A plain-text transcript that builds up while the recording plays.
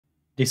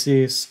This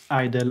is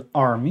Idle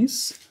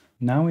Armies.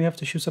 Now we have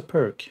to choose a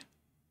perk.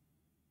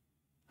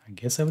 I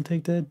guess I will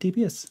take the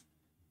DPS.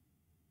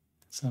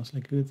 Sounds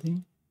like a good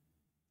thing.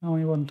 Now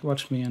you want to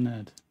watch me an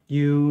ad.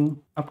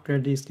 You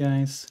upgrade these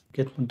guys,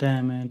 get more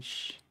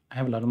damage. I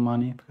have a lot of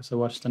money because I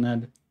watched an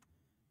ad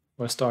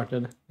before I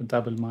started to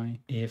double my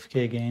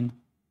AFK gain.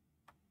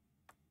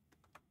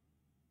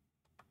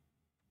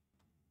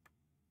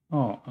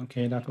 Oh,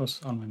 okay, that was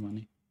all my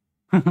money.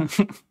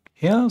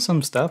 Here are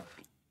some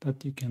stuff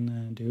that you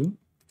can do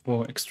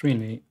for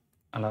extremely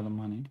a lot of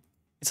money.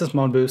 It's a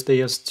small boost, they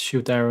just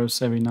shoot arrows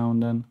every now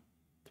and then,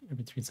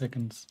 every 3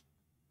 seconds.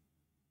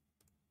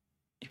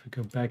 If we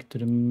go back to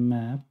the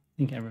map, I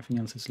think everything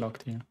else is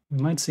locked here. We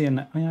might see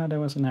an... oh yeah,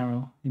 there was an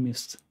arrow. We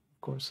missed,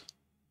 of course.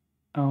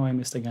 Oh, I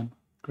missed again.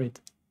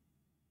 Great.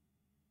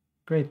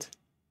 Great.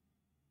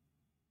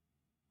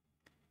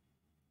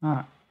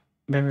 Ah,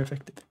 very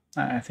effective.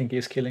 I think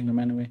he's killing them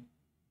anyway.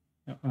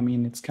 I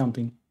mean, it's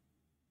counting.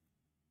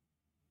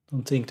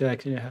 Don't think they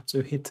actually have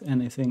to hit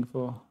anything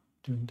for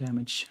doing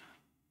damage.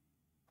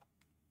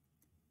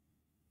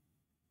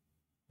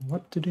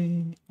 What do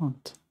they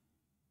want?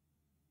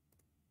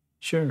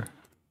 Sure.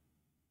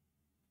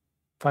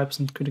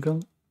 5%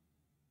 critical?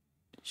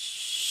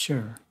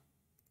 Sure.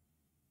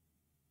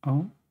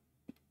 Oh,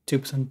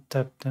 2%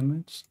 tap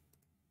damage.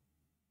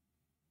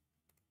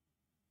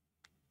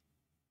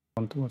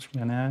 Want to watch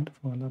me an ad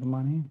for a lot of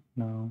money?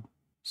 No.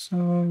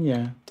 So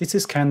yeah, this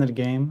is kind of the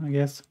game, I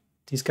guess.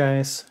 These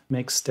guys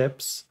make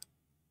steps.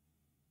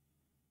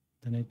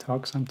 Then they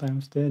talk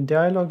sometimes. The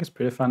dialogue is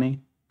pretty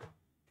funny.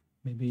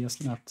 Maybe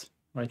just not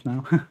right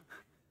now.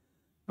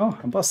 Oh,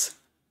 a boss.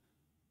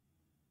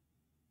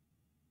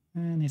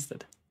 And he's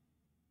dead.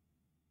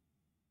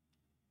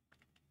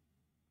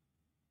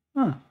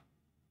 Ah.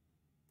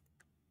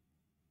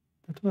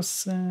 That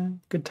was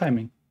good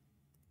timing.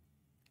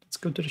 Let's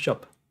go to the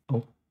shop.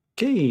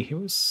 Okay, here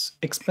was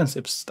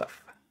expensive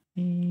stuff.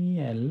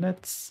 Yeah,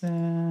 let's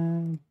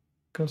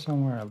go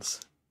somewhere else.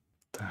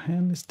 What the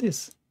hell is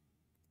this?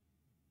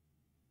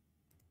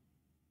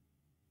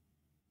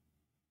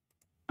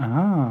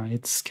 Ah,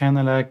 it's kind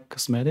of like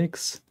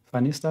cosmetics,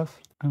 funny stuff.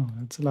 Oh,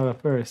 that's a lot of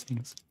various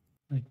things.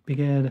 Like big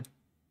head,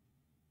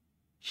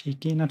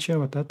 cheeky, not sure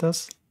what that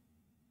does.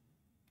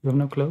 You have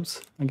no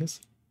clothes, I guess.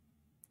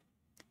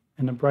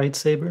 And a bright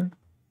saber.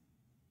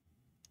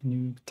 And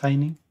you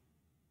tiny.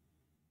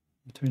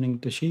 You're turning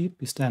the sheep,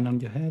 you stand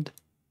on your head.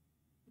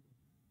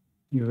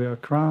 You wear a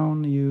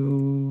crown,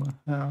 you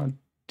have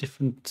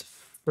different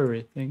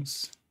furry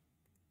things.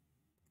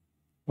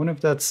 Wonder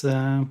if that's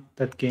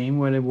that game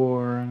where they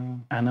wore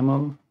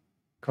animal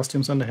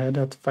costumes on the head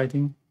at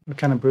fighting. They're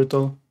kind of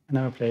brutal. I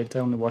never played it,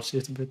 I only watched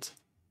it a bit.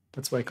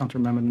 That's why I can't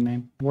remember the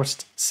name. I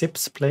watched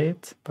Sips play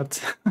it,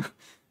 but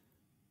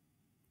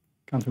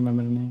can't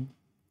remember the name.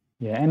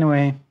 Yeah,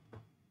 anyway,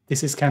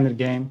 this is kind of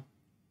the game.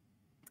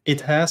 It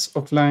has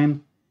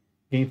offline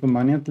game for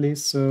money at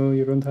least, so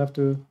you don't have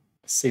to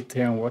sit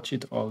here and watch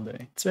it all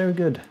day. It's very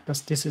good,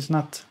 because this is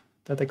not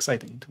that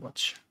exciting to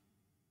watch.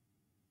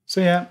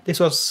 So yeah, this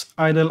was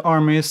Idle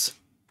Armies.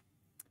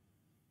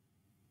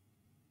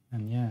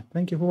 And yeah,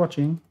 thank you for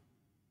watching.